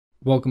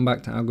Welcome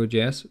back to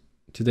Algo.js.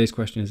 Today's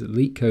question is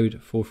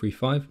LeetCode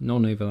 435,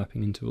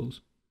 non-overlapping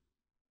intervals.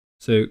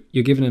 So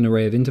you're given an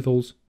array of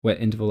intervals where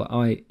interval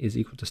I is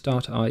equal to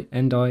start I,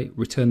 end I,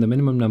 return the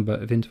minimum number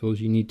of intervals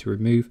you need to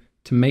remove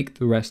to make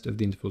the rest of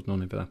the intervals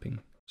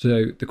non-overlapping.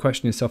 So the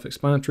question is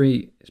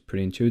self-explanatory, it's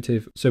pretty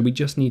intuitive. So we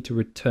just need to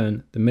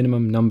return the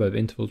minimum number of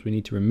intervals we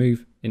need to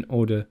remove in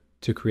order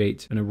to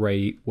create an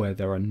array where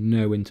there are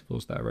no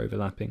intervals that are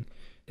overlapping.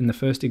 In the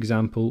first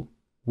example,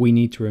 we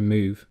need to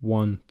remove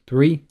 1,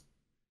 3,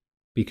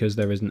 because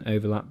there is an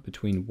overlap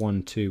between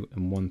 1, 2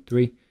 and 1,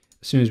 3.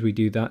 As soon as we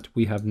do that,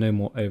 we have no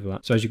more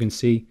overlap. So as you can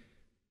see,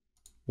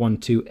 1,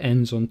 2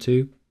 ends on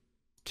 2,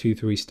 2,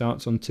 3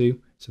 starts on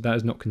 2. So that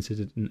is not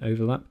considered an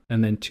overlap.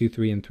 And then 2,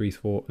 3 and 3,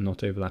 4 are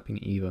not overlapping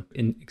either.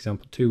 In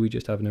example 2, we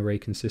just have an array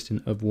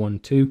consisting of 1,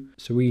 2.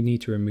 So we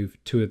need to remove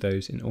 2 of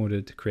those in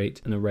order to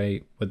create an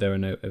array where there are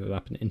no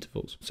overlapping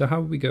intervals. So how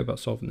would we go about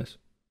solving this?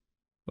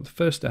 Well, the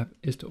first step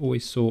is to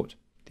always sort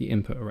the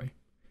input array.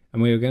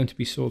 And we are going to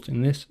be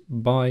sorting this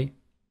by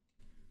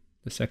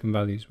the second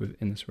values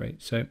within this array.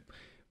 So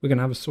we're going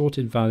to have a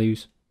sorted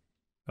values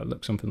that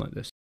look something like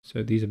this.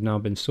 So these have now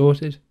been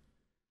sorted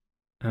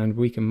and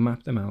we can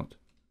map them out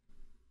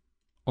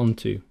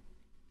onto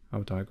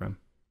our diagram.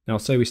 Now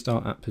say we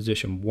start at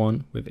position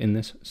 1 within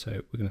this. So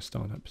we're going to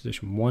start at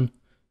position 1.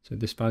 So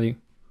this value,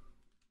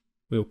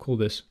 we'll call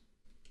this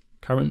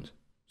current.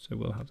 So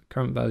we'll have the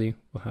current value,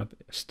 we'll have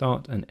a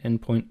start and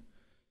end point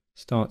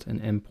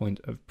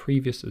of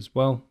previous as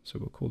well. So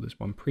we'll call this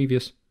one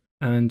previous.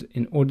 And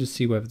in order to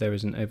see whether there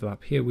is an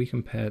overlap here, we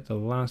compare the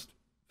last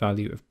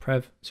value of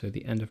prev, so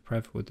the end of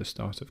prev, with the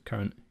start of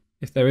current.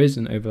 If there is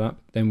an overlap,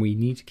 then we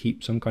need to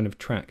keep some kind of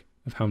track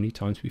of how many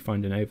times we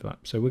find an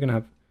overlap. So we're going to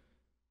have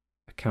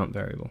a count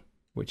variable,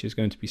 which is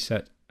going to be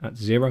set at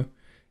 0.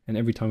 And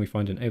every time we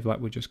find an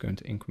overlap, we're just going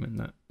to increment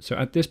that. So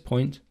at this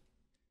point,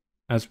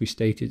 as we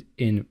stated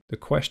in the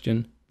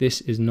question,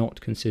 this is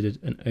not considered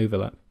an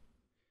overlap.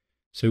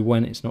 So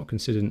when it's not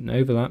considered an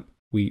overlap,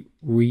 we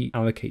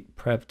reallocate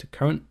prev to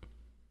current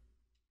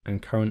and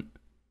current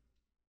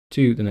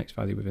to the next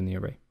value within the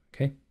array.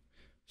 Okay,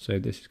 so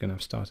this is going to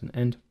have start and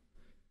end.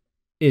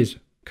 Is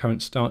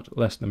current start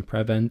less than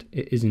prev end?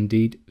 It is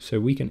indeed. So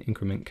we can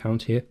increment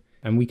count here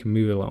and we can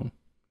move along.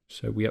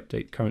 So we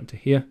update current to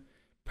here,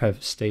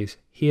 prev stays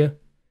here,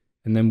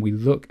 and then we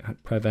look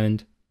at prev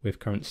end with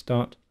current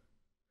start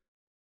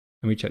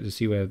and we check to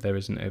see whether there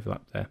is an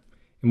overlap there,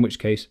 in which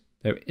case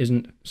there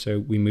isn't, so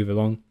we move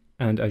along.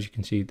 And as you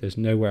can see, there's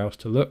nowhere else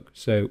to look,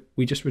 so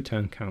we just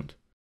return count.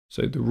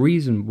 So the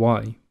reason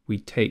why we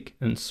take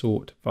and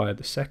sort via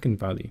the second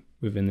value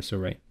within this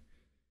array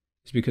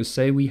is because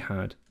say we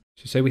had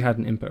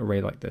an input array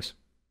like this.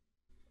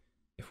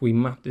 If we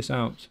map this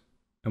out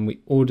and we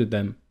ordered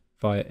them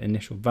via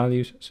initial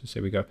values, so say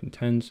we go up in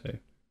 10,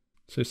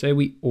 so say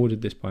we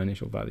ordered this by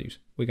initial values,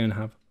 we're going to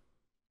have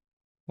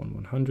 1,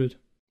 100,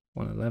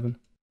 111,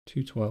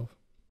 212,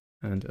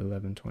 and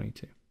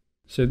 1122.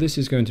 So this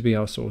is going to be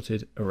our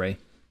sorted array.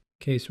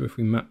 Okay, so if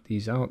we map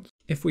these out,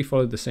 if we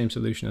follow the same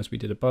solution as we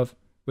did above,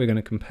 we're going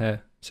to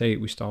compare, say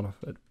we start off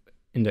at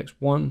index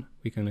 1,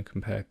 we're going to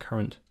compare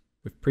current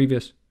with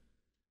previous.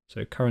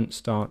 So current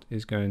start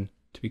is going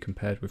to be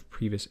compared with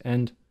previous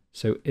end.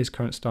 So is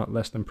current start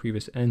less than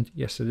previous end?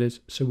 Yes, it is.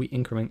 So we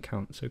increment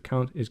count. So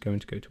count is going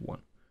to go to 1,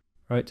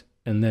 right?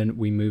 And then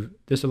we move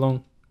this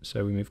along.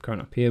 So we move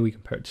current up here, we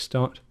compare it to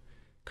start.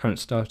 Current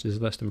start is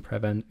less than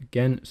prev end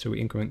again, so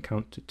we increment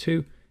count to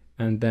 2.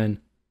 And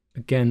then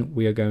again,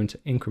 we are going to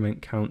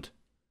increment count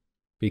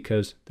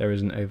because there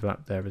is an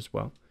overlap there as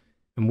well.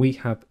 And we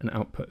have an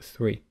output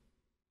 3.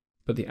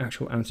 But the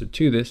actual answer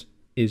to this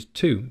is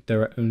 2.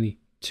 There are only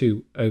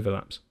 2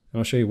 overlaps. And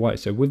I'll show you why.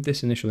 So with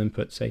this initial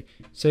input,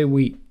 say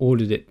we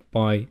ordered it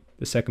by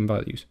the second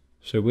values.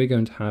 So we're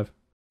going to have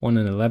 1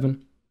 and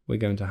 11. We're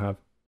going to have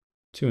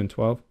 2 and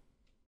 12,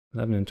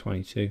 11 and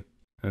 22,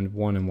 and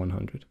 1 and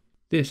 100.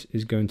 This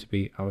is going to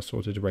be our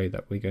sorted array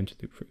that we're going to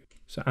loop through.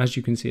 So as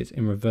you can see, it's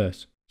in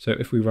reverse. So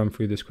if we run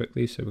through this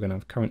quickly, so we're going to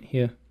have current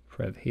here,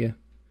 prev here,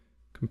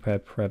 compare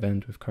prev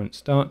end with current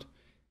start.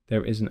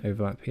 There is an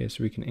overlap here,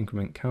 so we can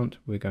increment count.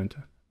 We're going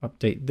to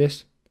update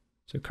this.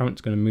 So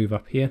current's going to move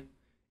up here.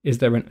 Is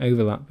there an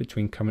overlap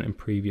between current and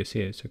previous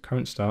here? So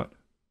current start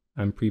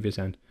and previous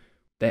end.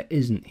 There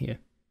isn't here.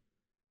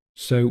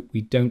 So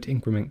we don't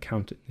increment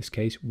count in this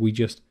case. We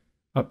just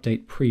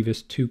update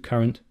previous to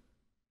current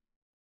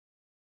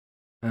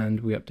and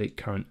we update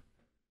current.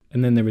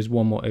 And then there is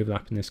one more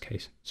overlap in this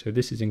case. So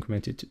this is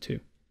incremented to 2.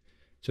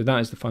 So that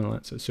is the final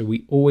answer. So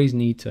we always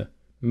need to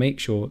make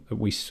sure that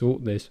we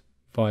sort this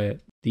via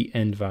the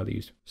end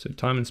values. So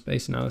time and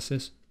space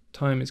analysis,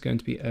 time is going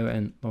to be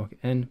O(n) log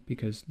n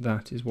because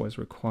that is what is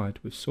required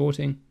with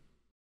sorting.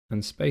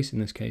 And space in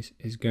this case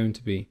is going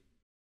to be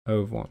O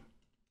of 1.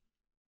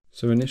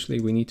 So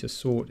initially we need to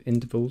sort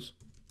intervals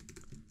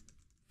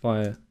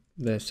via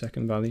their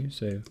second value.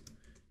 So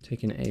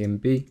taking A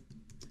and B,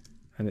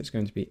 and it's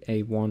going to be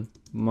A1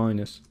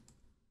 minus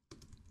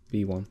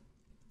B1.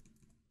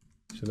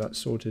 So that's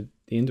sorted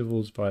the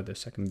intervals via the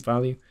second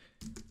value.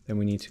 Then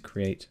we need to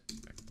create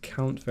a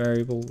count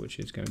variable, which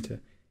is going to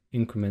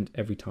increment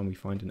every time we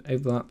find an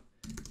overlap,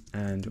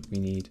 and we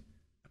need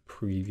a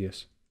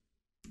previous,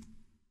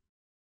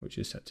 which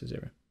is set to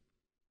 0.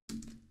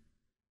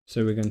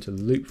 So we're going to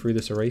loop through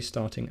this array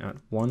starting at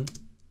 1.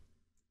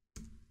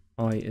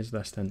 I is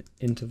less than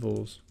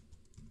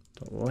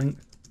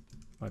intervals.length,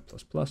 I++.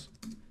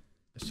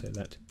 So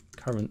let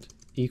current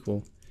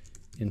equal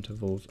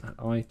intervals at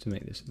I to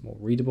make this more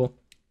readable.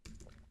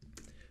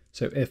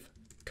 So if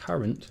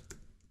current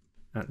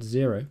at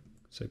 0,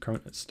 so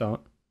current at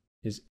start,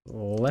 is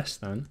less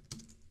than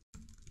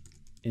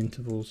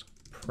intervals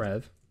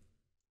prev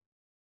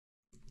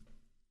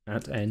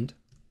at end,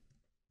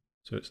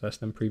 so it's less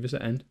than previous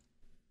at end,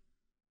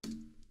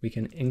 we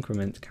can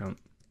increment count.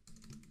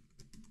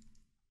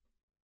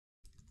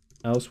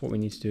 Else what we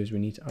need to do is we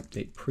need to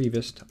update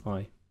previous to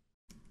I.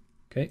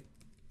 Okay.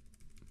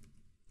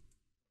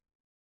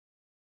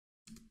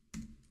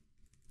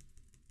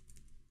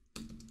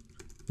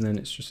 And then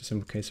it's just a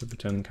simple case of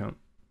returning count.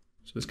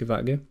 So let's give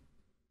that a go.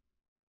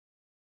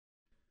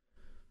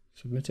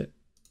 Submit it.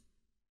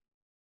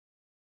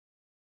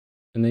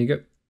 And there you go.